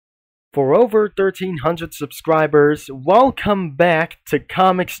For over 1300 subscribers, welcome back to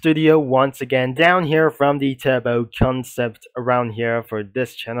Comic Studio once again, down here from the Turbo concept around here for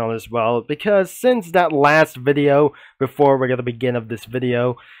this channel as well, because since that last video, before we're gonna begin of this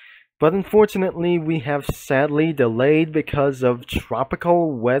video, but unfortunately we have sadly delayed because of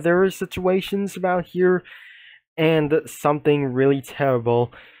tropical weather situations about here, and something really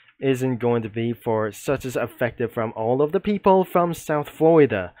terrible isn't going to be for such as effective from all of the people from South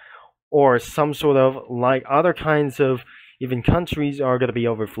Florida, or some sort of like other kinds of even countries are going to be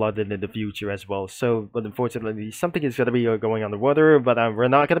overflooded in the future as well. So, but unfortunately, something is going to be going on the water, but we're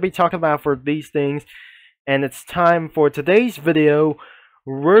not going to be talking about for these things. And it's time for today's video.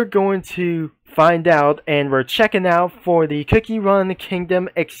 We're going to find out, and we're checking out for the Cookie Run Kingdom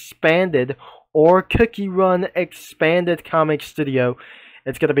Expanded or Cookie Run Expanded Comic Studio.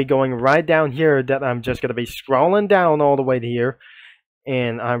 It's going to be going right down here that I'm just going to be scrolling down all the way to here.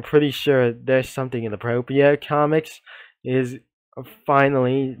 And I'm pretty sure there's something inappropriate comics is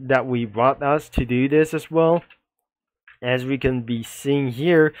finally that we brought us to do this as well. As we can be seeing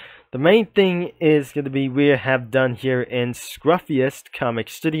here, the main thing is going to be we have done here in Scruffiest Comic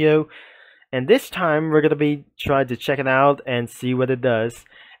Studio. And this time we're going to be trying to check it out and see what it does.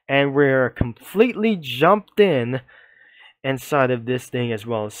 And we're completely jumped in inside of this thing as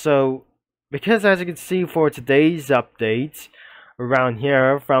well. So, because as you can see for today's update, around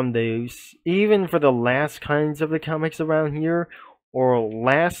here from those, even for the last kinds of the comics around here, or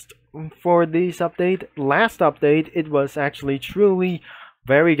last for this update, last update, it was actually truly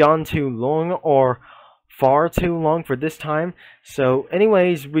very gone too long, or far too long for this time. So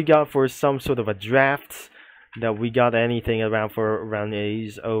anyways, we got for some sort of a draft that we got anything around for around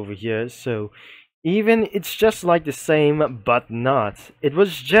these over here. So even it's just like the same, but not. It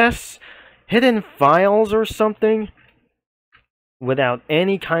was just hidden files or something, without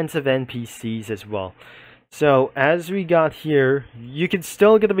any kinds of NPCs as well. So as we got here, you can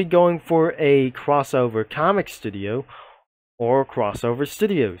still gonna be going for a crossover comic studio or crossover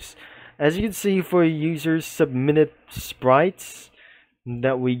studios. As you can see for users submitted sprites,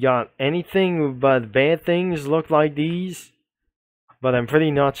 that we got anything but bad things look like these, but I'm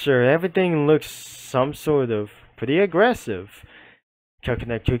pretty not sure. Everything looks some sort of pretty aggressive.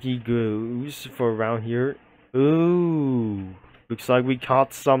 Coconut cookie goes for around here. Ooh. Looks like we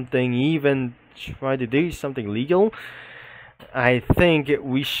caught something, even try to do something legal. I think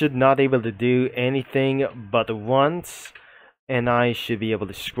we should not able to do anything but once, and I should be able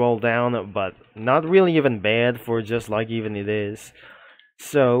to scroll down, but not really even bad for just like even it is.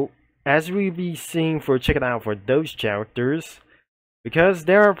 So as we be seeing for checking out for those characters, because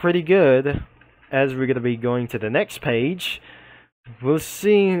they are pretty good, as we're gonna be going to the next page, we'll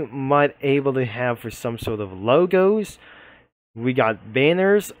see might able to have for some sort of logos. We got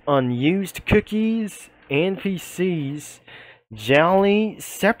banners, unused cookies, NPCs, Jolly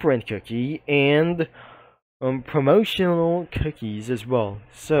separate cookie, and promotional cookies as well.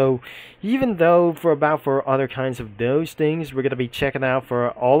 So even though for other kinds of those things, we're gonna be checking out for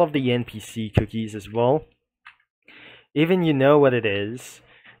all of the NPC cookies as well. Even you know what it is,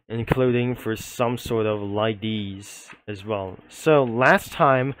 including for some sort of like these as well. So last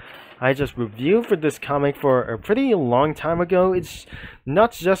time I just reviewed for this comic for a pretty long time ago. It's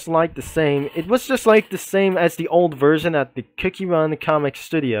not just like the same. It was just like the same as the old version at the Cookie Run Comic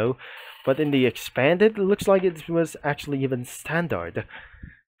Studio, but in the expanded, it looks like it was actually even standard.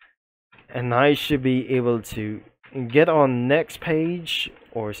 And I should be able to get on next page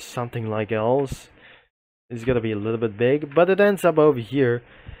or something like else. It's gonna be a little bit big, but it ends up over here.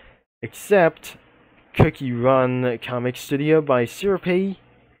 Except Cookie Run Comic Studio by Shure.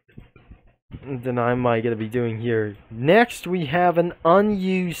 Then I might gonna be doing here. Next we have an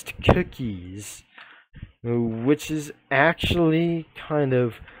unused cookies, which is actually kind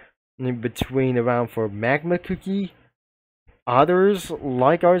of in between around for magma cookie. Others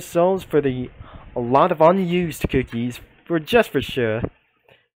like ourselves for a lot of unused cookies for just for sure.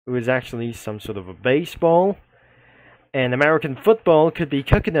 It was actually some sort of a baseball, and American football could be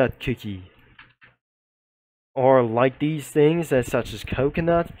coconut cookie. Or like these things as such as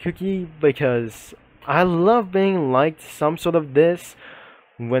coconut cookie, because I love being liked some sort of this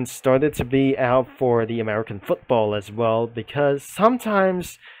when started to be out for the American football as well, because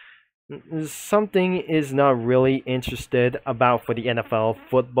sometimes something is not really interested about for the NFL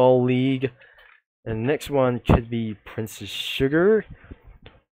football league. And next one could be Princess Sugar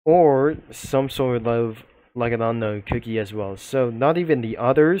or some sort of like an unknown cookie as well. So not even the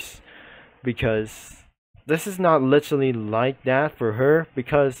others, because this is not literally like that for her,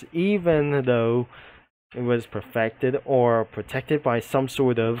 because even though it was perfected or protected by some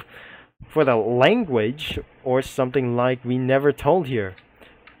sort of for the language or something like we never told here.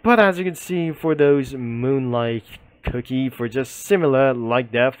 But as you can see, for those moonlight cookie, for just similar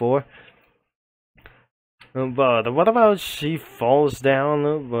like that for. But what about she falls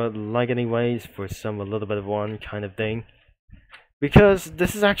down, but like anyways, for some a little bit of one kind of thing. Because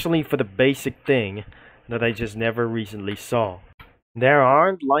this is actually for the basic thing that I just never recently saw. There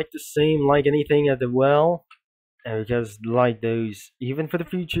aren't like the same like anything at the well, and because like those, even for the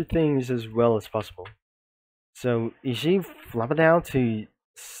future things as well as possible. So is she flopping down to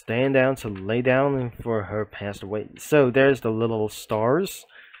stand down to lay down for her passed away? So there's the little stars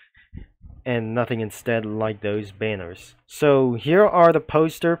and nothing instead like those banners. So here are the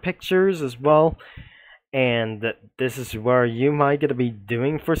poster pictures as well, and this is where you might gonna be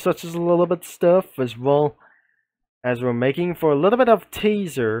doing for such as a little bit stuff as well as we're making for a little bit of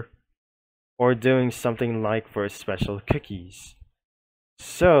teaser or doing something like for special cookies.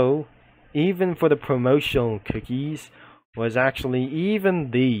 So even for the promotional cookies was actually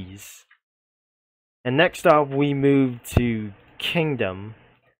even these. And next up we move to Kingdom,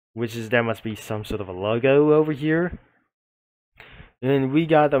 which is there must be some sort of a logo over here. And we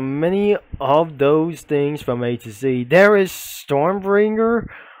got many of those things from A to Z. There is Stormbringer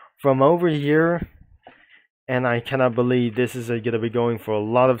from over here. And I cannot believe this is going to be going for a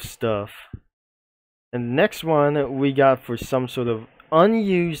lot of stuff. And the next one we got for some sort of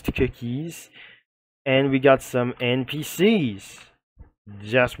unused cookies. And we got some NPCs.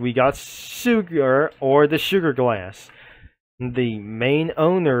 Just we got Sugar, or the Sugar Glass, the main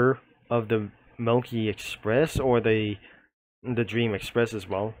owner of the Milky Express, or the Dream Express as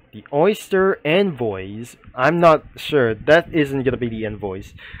well. The Oyster Envoys. I'm not sure. That isn't gonna be the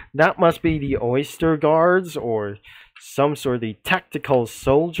Envoys. That must be the Oyster Guards, or some sort of the tactical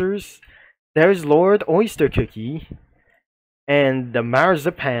soldiers. There's Lord Oyster Cookie, and the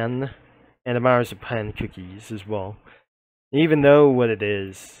Marzipan, and the Marzipan cookies as well. Even though what it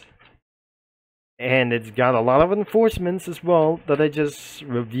is. And it's got a lot of enforcements as well that I just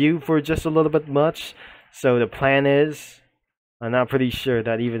reviewed for just a little bit much. So the plan is, I'm not pretty sure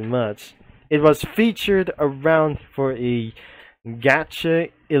that even much. It was featured around for a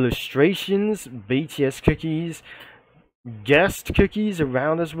gacha illustrations, BTS cookies, guest cookies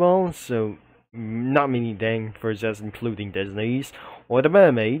around as well. So not many dang for just including Disney's or the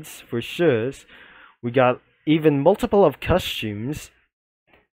mermaids for sure. We got even multiple of costumes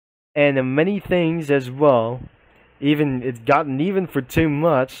and many things as well. Even it's gotten even for too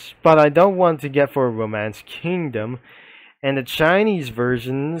much, but I don't want to get for Romance Kingdom. And the Chinese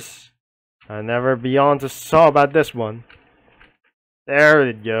versions, I never beyond to saw about this one. There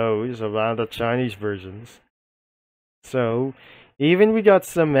it goes, about the Chinese versions. So, even we got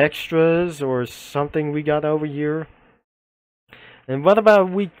some extras or something we got over here. And what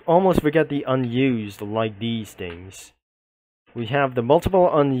about we almost forget the unused, like these things. We have the multiple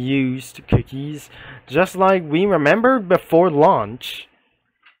unused cookies, just like we remembered before launch.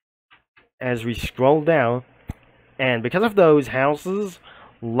 As we scroll down, and because of those houses,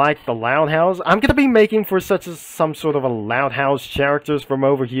 like the Loud House, I'm gonna be making for such as some sort of a Loud House characters from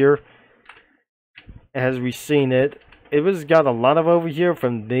over here. As we've seen it, it was got a lot of over here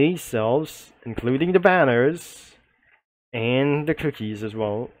from these selves, including the banners and the cookies as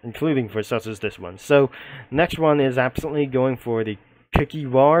well, including for such as this one. So next one is absolutely going for the cookie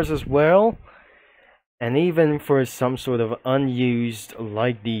wars as well, and even for some sort of unused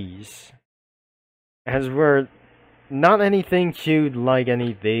like these, as we're not anything cute like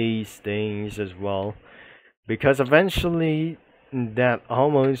any of these things as well, because eventually that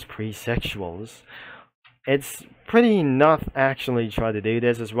almost pre-sexuals. It's pretty not actually try to do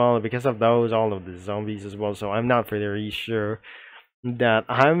this as well because of those all of the zombies as well. So I'm not very sure that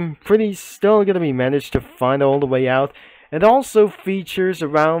I'm pretty still gonna be managed to find all the way out. It also features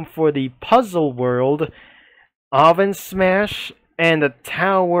around for the puzzle world, oven smash, and the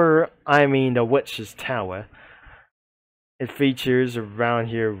tower. I mean the witch's tower. It features around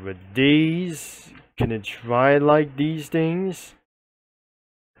here with these. Can it try like these things?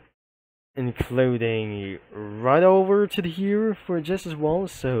 Including right over to here for just as well.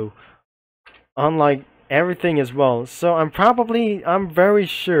 So unlike everything as well. So I'm very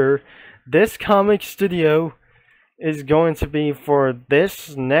sure this comic studio is going to be for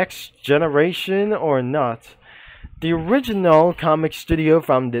this next generation or not. The original comic studio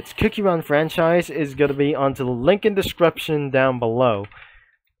from this Cookie Run franchise is going to be on the link in description down below.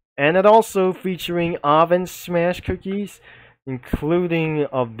 And it also featuring oven smash cookies, including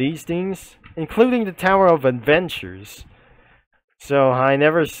of these things, including the Tower of Adventures. So I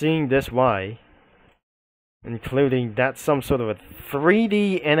never seen this why. including that some sort of a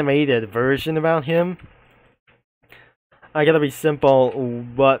 3D animated version about him. I gotta be simple.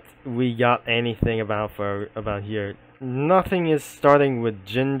 What we got anything about here? Nothing is starting with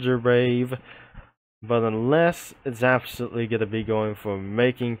Ginger Brave, but unless it's absolutely gonna be going for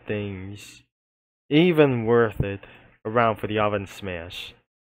making things even worth it around for the oven smash.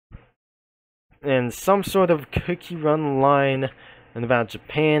 And some sort of cookie run line and about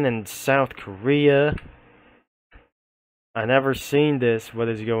Japan and South Korea. I never seen this, what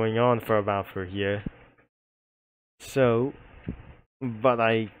is going on for here. So, but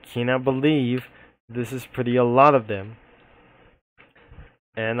I cannot believe this is pretty a lot of them.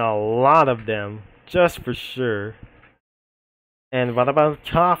 And a lot of them, just for sure. And what about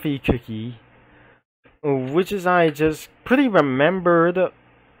Coffee Cookie? Which is I just pretty remembered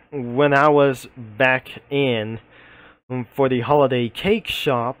when I was back in for the holiday cake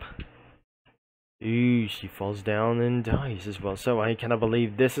shop. Ooh, she falls down and dies as well. So I cannot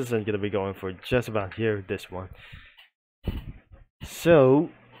believe this isn't gonna be going for just about here, this one. So,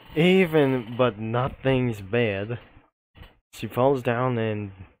 even but nothing's bad. She falls down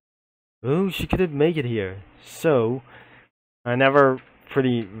and ooh, she couldn't make it here. So, I never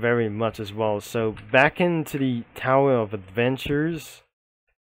pretty very much as well. So back into the Tower of Adventures.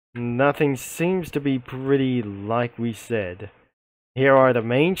 Nothing seems to be pretty like we said. Here are the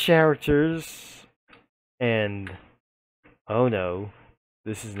main characters, and oh no,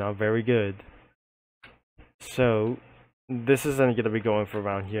 this is not very good. So this isn't gonna be going for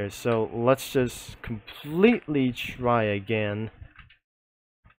around here. So let's just completely try again,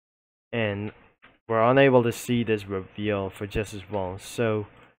 and we're unable to see this reveal for just as well. So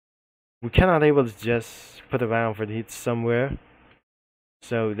we cannot able to just put around for it somewhere.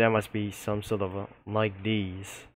 So there must be some sort of like these.